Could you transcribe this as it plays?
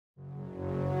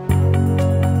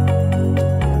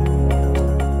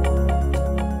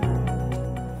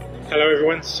Hello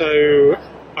everyone, so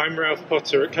I'm Ralph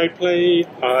Potter at CodePlay.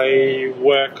 I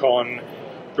work on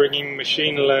bringing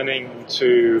machine learning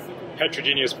to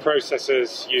heterogeneous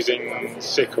processors using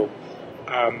SYCL.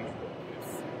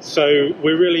 So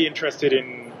we're really interested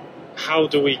in how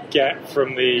do we get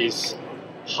from these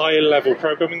higher level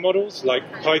programming models like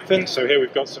Python, so here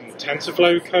we've got some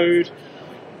Tensorflow code,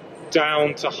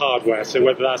 down to hardware, so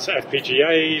whether that's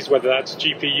FPGAs, whether that's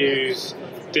GPUs,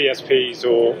 DSPs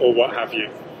or what have you.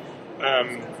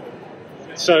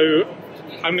 So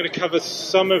I'm going to cover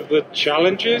some of the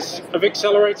challenges of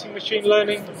accelerating machine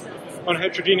learning on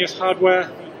heterogeneous hardware.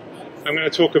 I'm going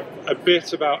to talk a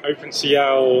bit about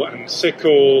OpenCL and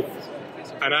SYCL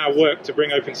and our work to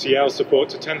bring OpenCL support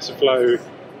to TensorFlow.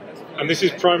 And this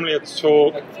is primarily a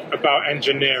talk about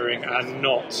engineering and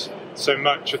not so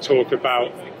much a talk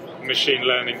about machine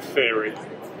learning theory.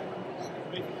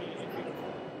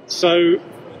 So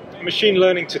machine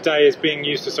learning today is being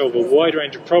used to solve a wide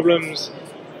range of problems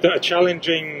that are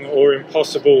challenging or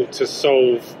impossible to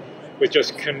solve with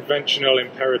just conventional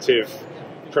imperative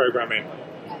programming.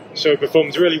 So it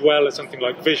performs really well at something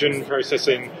like vision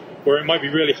processing, where it might be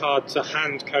really hard to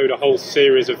hand code a whole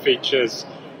series of features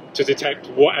to detect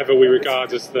whatever we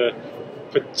regard as the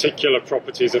particular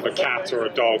properties of a cat or a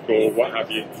dog or what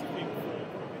have you.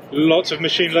 Lots of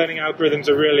machine learning algorithms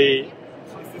are really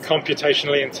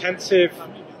computationally intensive,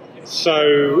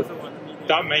 so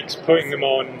that makes putting them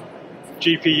on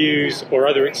GPUs or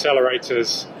other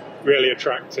accelerators really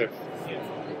attractive.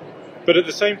 But at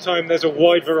the same time, there's a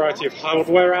wide variety of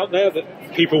hardware out there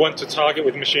that people want to target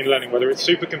with machine learning, whether it's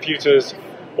supercomputers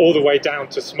all the way down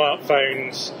to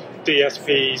smartphones,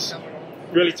 DSPs,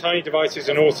 really tiny devices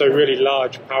and also really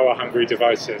large power-hungry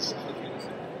devices.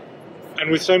 And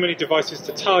with so many devices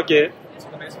to target,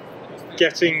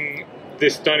 getting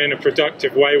this done in a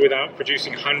productive way without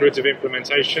producing hundreds of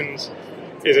implementations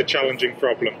is a challenging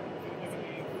problem.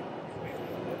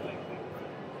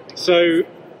 So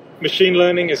machine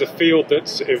learning is a field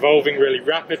that's evolving really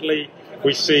rapidly.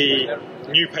 We see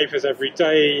new papers every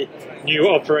day, new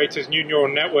operators, new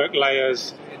neural network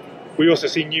layers. We also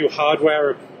see new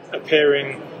hardware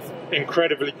appearing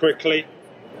incredibly quickly.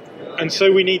 And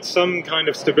so we need some kind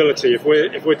of stability. If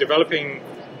we're developing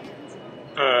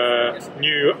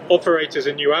new operators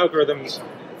and new algorithms,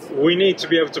 we need to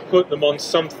be able to put them on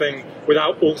something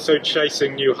without also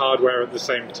chasing new hardware at the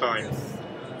same time.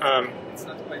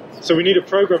 So we need a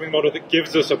programming model that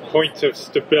gives us a point of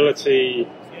stability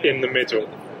in the middle.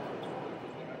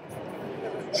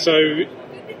 So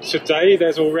today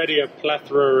there's already a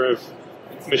plethora of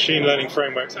machine learning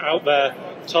frameworks out there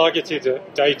targeted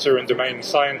at data and domain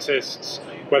scientists,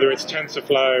 whether it's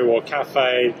TensorFlow or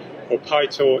Caffe or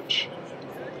PyTorch.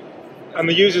 And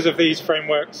the users of these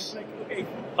frameworks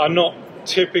are not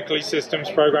typically systems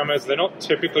programmers, they're not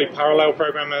typically parallel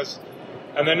programmers,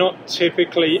 and they're not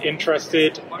typically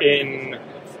interested in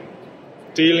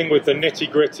dealing with the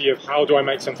nitty-gritty of how do I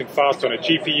make something fast on a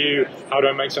GPU, how do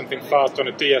I make something fast on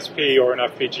a DSP or an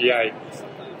FPGA.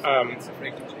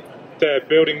 They're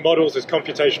building models as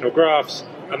computational graphs,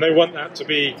 and they want that to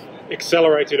be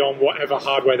accelerated on whatever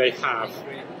hardware they have.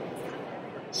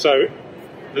 So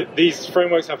these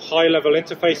frameworks have high-level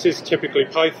interfaces, typically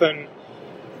Python,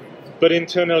 but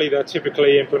internally they're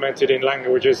typically implemented in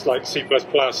languages like C++.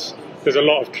 There's a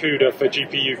lot of CUDA for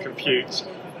GPU compute.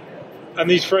 And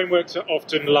these frameworks are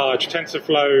often large.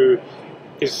 TensorFlow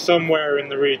is somewhere in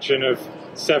the region of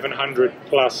 700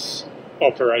 plus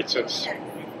operators.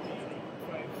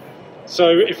 So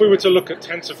if we were to look at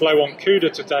TensorFlow on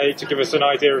CUDA today to give us an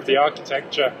idea of the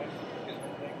architecture,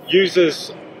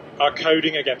 users are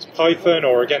coding against Python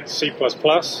or against C++.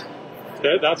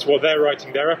 That's what they're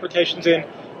writing their applications in.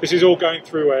 This is all going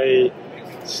through a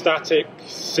static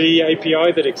C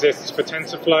API that exists for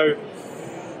TensorFlow.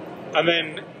 And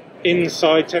then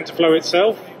inside TensorFlow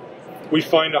itself, we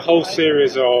find a whole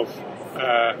series of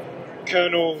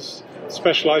kernels,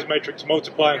 specialized matrix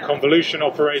multiply and convolution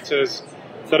operators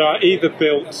that are either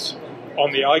built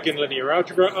on the Eigen linear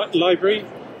algebra library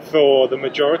for the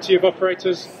majority of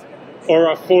operators, or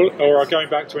are going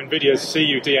back to NVIDIA's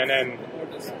CUDNN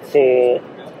for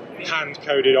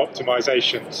hand-coded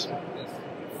optimizations.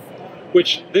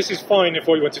 Which, this is fine if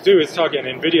what you want to do is target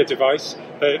an NVIDIA device.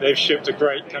 They've shipped a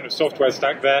great kind of software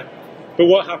stack there. But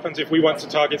what happens if we want to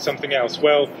target something else?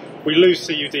 Well, we lose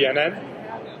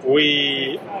CUDNN.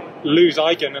 We lose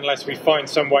Eigen unless we find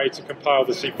some way to compile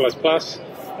the C++.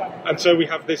 And so we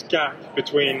have this gap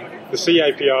between the C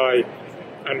API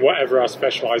and whatever our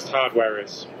specialized hardware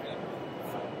is.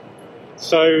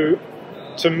 So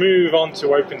to move on to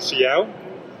OpenCL,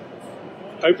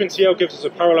 OpenCL gives us a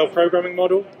parallel programming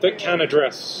model that can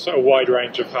address a wide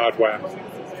range of hardware.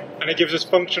 And it gives us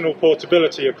functional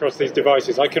portability across these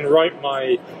devices. I can write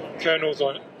my kernels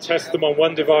on, test them on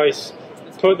one device,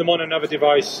 put them on another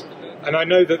device, and I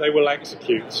know that they will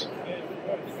execute.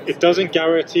 It doesn't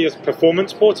guarantee us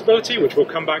performance portability, which we'll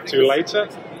come back to later,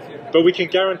 but we can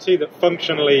guarantee that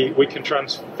functionally we can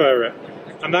transfer it.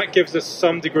 And that gives us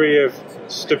some degree of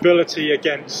stability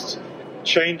against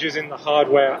changes in the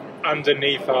hardware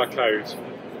underneath our code.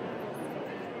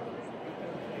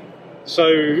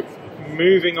 So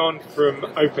moving on from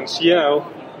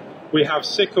OpenCL, we have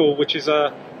SYCL, which is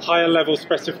a higher level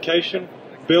specification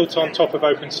built on top of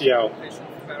OpenCL.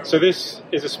 So this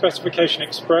is a specification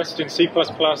expressed in C++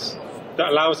 that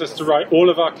allows us to write all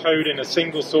of our code in a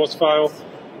single source file,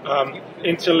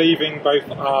 interleaving both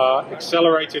our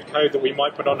accelerated code that we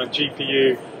might put on a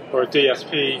GPU or a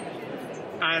DSP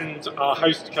and our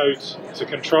host code to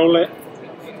control it.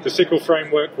 The SYCL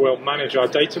framework will manage our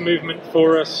data movement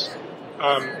for us.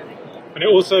 And it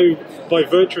also, by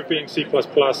virtue of being C++,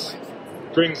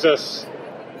 brings us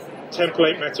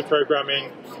template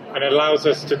metaprogramming and allows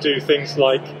us to do things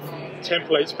like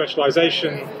template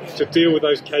specialization to deal with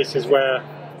those cases where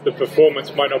the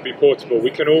performance might not be portable.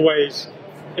 We can always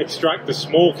extract the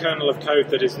small kernel of code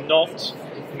that is not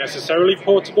necessarily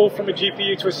portable from a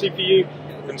GPU to a CPU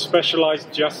and specialize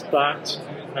just that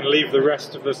and leave the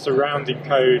rest of the surrounding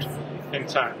code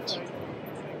intact.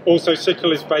 Also,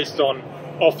 SYCL is based on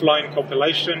offline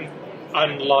compilation,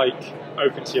 unlike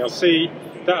OpenCL.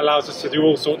 That allows us to do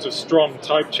all sorts of strong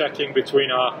type checking between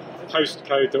our host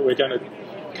code that we're going to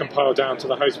compile down to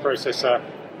the host processor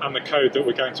and the code that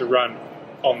we're going to run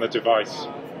on the device.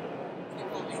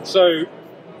 So,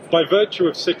 by virtue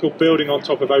of SYCL building on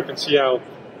top of OpenCL,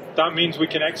 that means we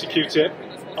can execute it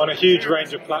on a huge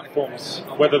range of platforms,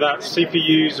 whether that's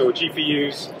CPUs or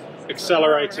GPUs,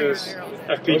 accelerators,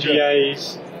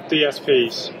 FPGAs,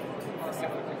 DSPs.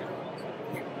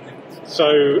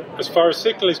 So as far as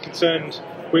SYCL is concerned,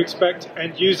 we expect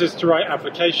end users to write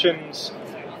applications.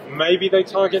 Maybe they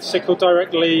target SYCL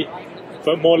directly,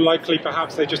 but more likely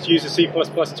perhaps they just use a C++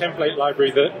 template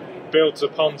library that builds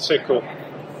upon SYCL.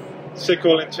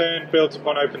 SYCL in turn builds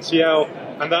upon OpenCL,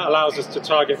 and that allows us to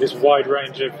target this wide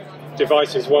range of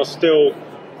devices while still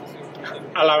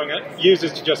allowing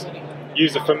users to just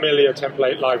use a familiar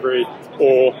template library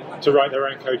or to write their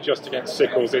own code just against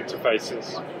SYCL's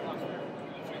interfaces.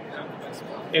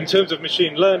 In terms of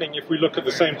machine learning, if we look at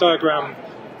the same diagram,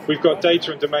 we've got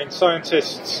data and domain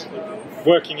scientists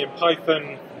working in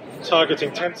Python,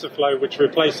 targeting Tensorflow, which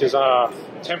replaces our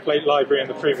template library in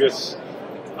the previous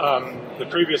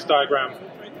diagram.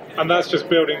 And that's just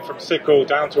building from SYCL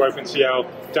down to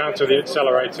OpenCL, down to the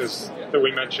accelerators that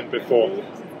we mentioned before.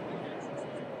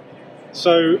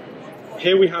 So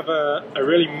here we have a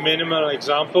really minimal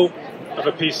example of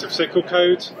a piece of SYCL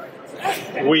code.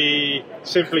 We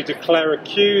simply declare a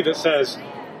queue that says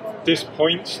this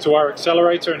points to our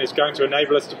accelerator and is going to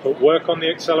enable us to put work on the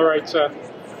accelerator.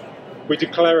 We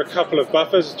declare a couple of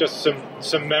buffers, just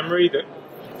some memory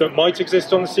that might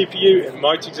exist on the CPU, it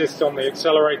might exist on the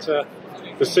accelerator.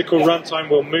 The SYCL runtime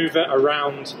will move it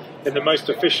around in the most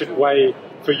efficient way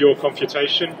for your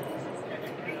computation.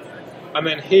 And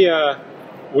then here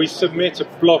we submit a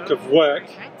block of work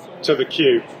to the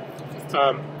queue.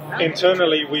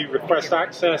 Internally, we request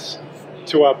access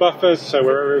to our buffers, so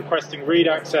we're requesting read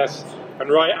access and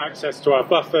write access to our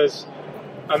buffers.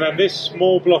 And then this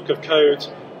small block of code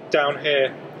down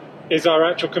here is our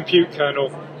actual compute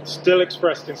kernel, still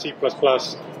expressed in C++,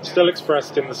 still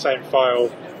expressed in the same file.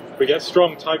 We get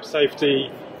strong type safety,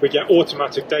 we get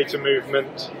automatic data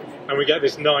movement, and we get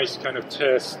this nice kind of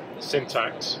terse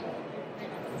syntax.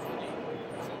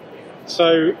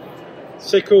 So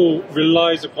SYCL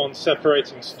relies upon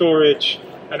separating storage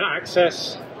and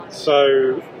access.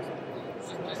 So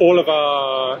all of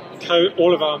our code,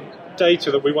 all of our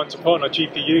data that we want to put on our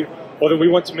GPU or that we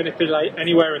want to manipulate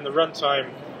anywhere in the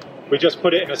runtime, we just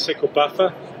put it in a SYCL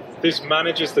buffer. This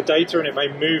manages the data and it may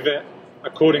move it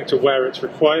according to where it's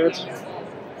required.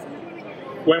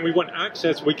 When we want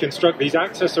access, we construct these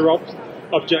accessor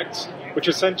objects, which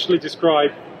essentially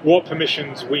describe what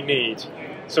permissions we need.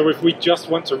 So if we just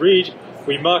want to read,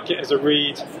 we mark it as a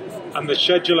read, and the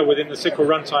scheduler within the SYCL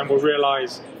runtime will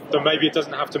realize that maybe it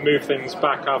doesn't have to move things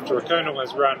back after a kernel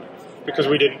has run because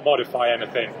we didn't modify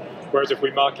anything. Whereas if we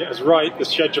mark it as write, the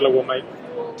scheduler will make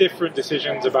different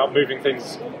decisions about moving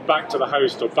things back to the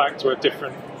host or back to a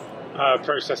different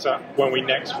processor when we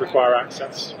next require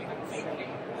access.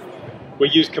 We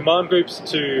use command groups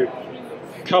to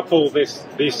couple this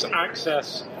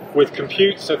access with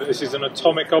compute so that this is an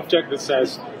atomic object that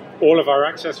says all of our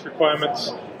access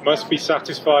requirements must be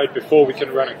satisfied before we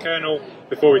can run a kernel,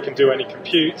 before we can do any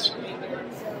compute.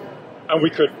 And we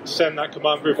could send that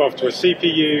command group off to a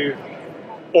CPU,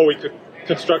 or we could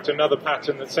construct another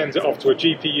pattern that sends it off to a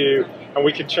GPU, and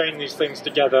we can chain these things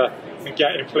together and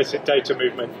get implicit data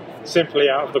movement simply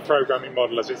out of the programming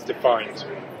model as it's defined.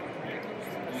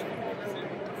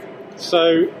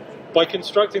 So by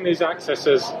constructing these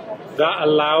accessors, that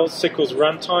allows SYCL's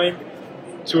runtime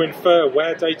to infer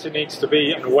where data needs to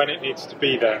be and when it needs to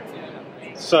be there.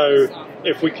 So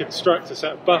if we construct a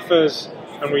set of buffers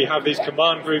and we have these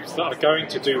command groups that are going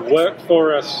to do work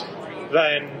for us,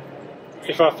 then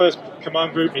if our first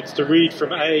command group needs to read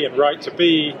from A and write to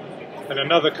B, and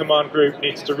another command group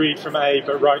needs to read from A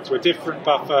but write to a different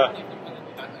buffer,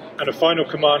 and a final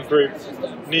command group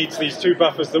needs these two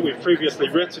buffers that we've previously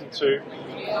written to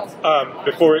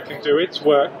before it can do its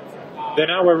work, then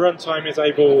our runtime is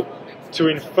able to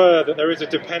infer that there is a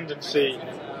dependency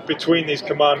between these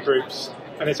command groups,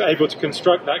 and it's able to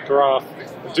construct that graph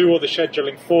and do all the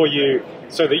scheduling for you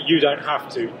so that you don't have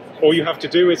to. All you have to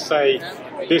do is say,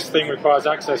 this thing requires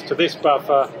access to this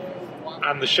buffer,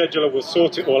 and the scheduler will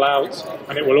sort it all out,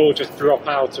 and it will all just drop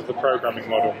out of the programming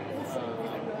model.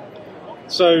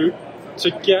 So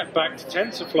to get back to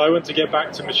TensorFlow and to get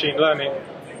back to machine learning,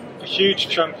 a huge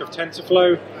chunk of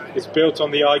TensorFlow is built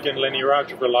on the Eigen linear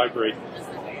algebra library.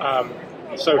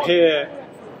 So here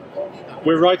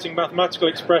we're writing mathematical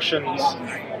expressions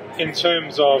in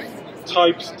terms of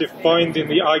types defined in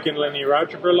the Eigen linear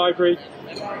algebra library.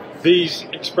 These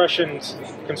expressions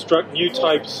construct new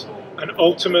types, and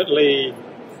ultimately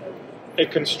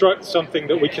it constructs something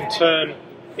that we can turn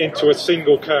into a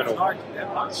single kernel.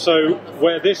 So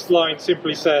where this line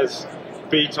simply says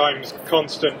b times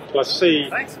constant plus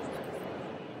c,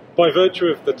 by virtue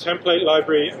of the template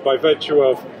library and by virtue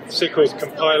of SYCL's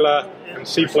compiler and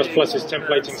C++'s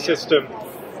templating system,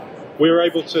 we were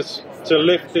able to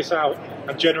lift this out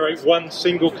and generate one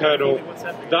single kernel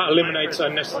that eliminates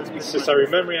unnecessary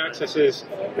memory accesses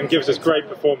and gives us great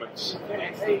performance.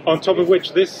 On top of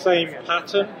which, this same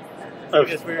pattern of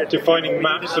defining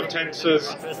maps of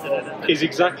tensors is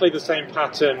exactly the same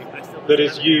pattern that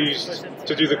is used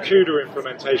to do the CUDA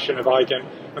implementation of Eigen.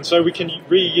 And so we can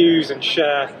reuse and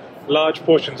share large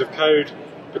portions of code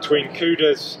between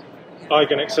CUDA's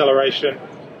Eigen acceleration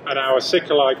and our SYCL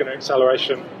Eigen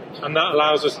acceleration, and that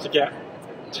allows us to get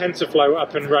TensorFlow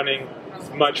up and running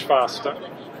much faster.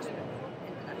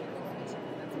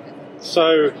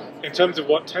 So in terms of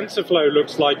what TensorFlow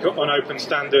looks like on open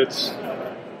standards,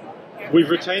 we've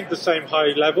retained the same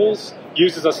high levels.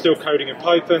 Users are still coding in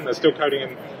Python, they're still coding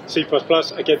in C++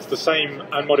 against the same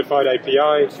unmodified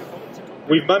API.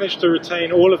 We've managed to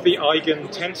retain all of the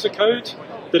Eigen tensor code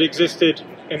that existed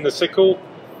in the SYCL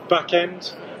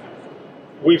backend.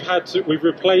 We've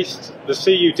replaced the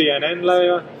CUDNN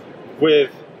layer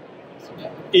with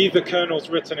either kernels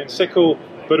written in SYCL,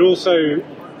 but also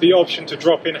the option to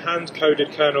drop in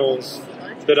hand-coded kernels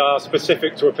that are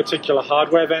specific to a particular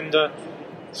hardware vendor.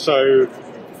 So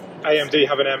AMD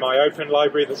have an MI Open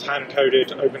library that's hand-coded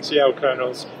OpenCL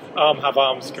kernels. ARM have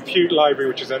ARM's compute library,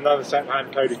 which is another set of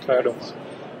hand-coded kernels.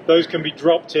 Those can be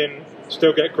dropped in,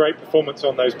 still get great performance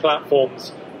on those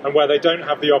platforms, and where they don't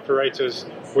have the operators,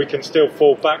 we can still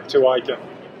fall back to Eigen.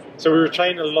 So we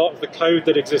retain a lot of the code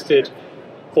that existed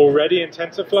already in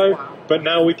TensorFlow, but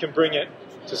now we can bring it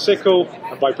to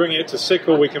SYCL, and by bringing it to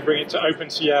SYCL, we can bring it to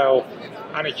OpenCL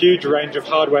and a huge range of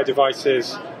hardware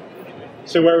devices.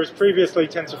 So whereas previously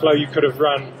TensorFlow you could have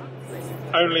run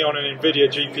only on an NVIDIA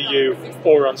GPU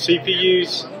or on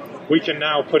CPUs, we can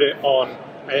now put it on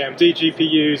AMD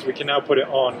GPUs, we can now put it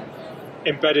on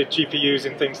embedded GPUs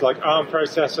in things like ARM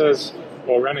processors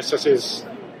or Renesas's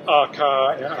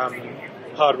ARCA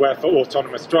hardware for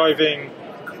autonomous driving.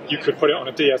 You could put it on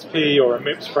a DSP or a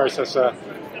MIPS processor,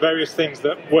 various things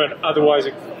that weren't otherwise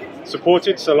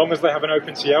supported. So long as they have an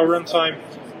OpenCL runtime,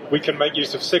 we can make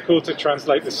use of SYCL to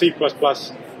translate the C++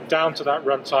 down to that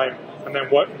runtime and then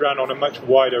run on a much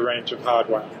wider range of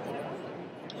hardware.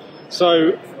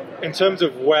 So in terms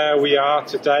of where we are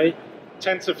today,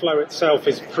 TensorFlow itself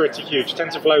is pretty huge.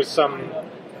 TensorFlow is some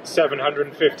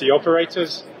 750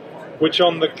 operators, which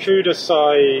on the CUDA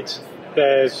side,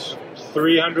 there's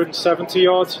 370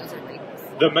 odd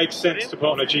that makes sense to put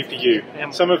on a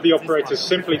GPU. Some of the operators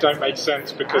simply don't make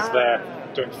sense because they're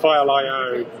doing file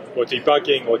I/O or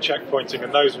debugging or checkpointing,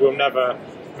 and those will never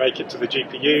make it to the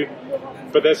GPU.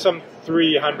 But there's some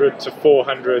 300 to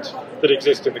 400 that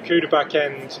exist in the CUDA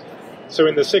backend. So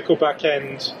in the SYCL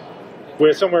backend,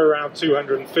 we're somewhere around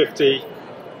 250.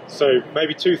 So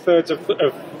maybe 2/3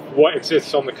 of what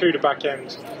exists on the CUDA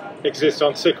backend exists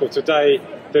on SYCL today,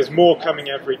 There's more coming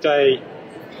every day.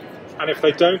 And if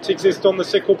they don't exist on the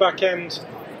SYCL backend,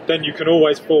 then you can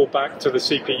always fall back to the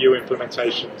CPU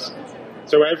implementations.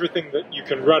 So everything that you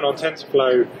can run on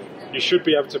TensorFlow, you should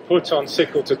be able to put on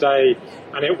SYCL today,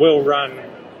 and it will run.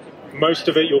 Most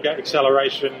of it you'll get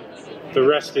acceleration, the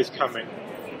rest is coming.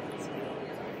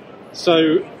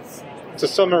 So, to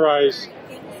summarize,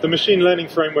 the machine learning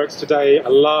frameworks today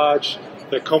are large,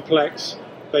 they're complex,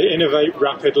 they innovate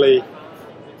rapidly,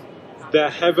 they're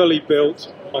heavily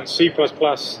built on C++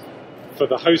 for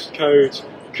the host code,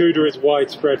 CUDA is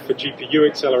widespread for GPU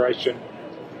acceleration.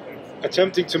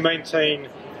 Attempting to maintain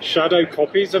shadow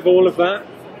copies of all of that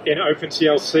in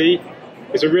OpenCL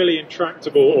is a really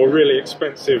intractable or really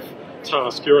expensive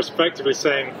task. You're effectively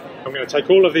saying, I'm going to take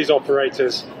all of these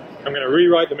operators, I'm going to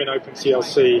rewrite them in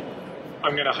OpenCL,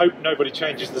 I'm going to hope nobody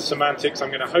changes the semantics, I'm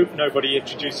going to hope nobody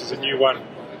introduces a new one.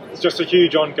 It's just a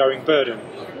huge ongoing burden.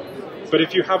 But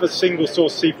if you have a single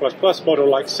source C++ model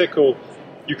like SYCL,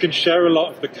 you can share a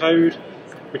lot of the code,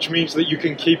 which means that you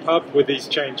can keep up with these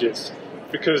changes.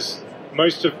 Because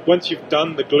once you've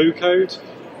done the glue code,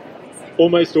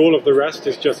 almost all of the rest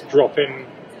is just drop-in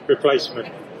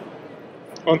replacement.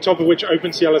 On top of which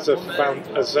OpenCL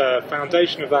as a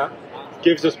foundation of that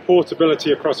gives us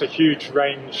portability across a huge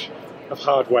range of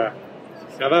hardware.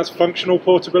 Now that's functional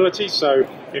portability, so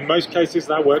in most cases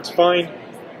that works fine.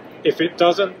 If it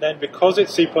doesn't, then because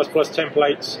it's C++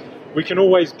 templates, we can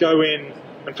always go in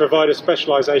and provide a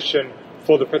specialization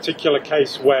for the particular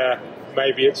case where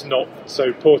maybe it's not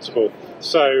so portable.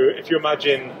 So if you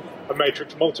imagine a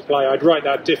matrix multiply, I'd write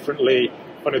that differently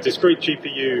on a discrete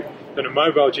GPU than a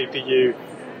mobile GPU,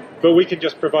 but we can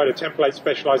just provide a template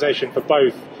specialization for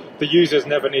both. The users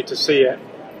never need to see it,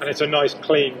 and it's a nice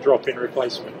clean drop-in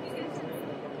replacement.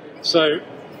 So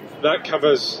that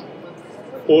covers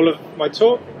all of my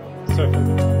talk.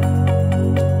 So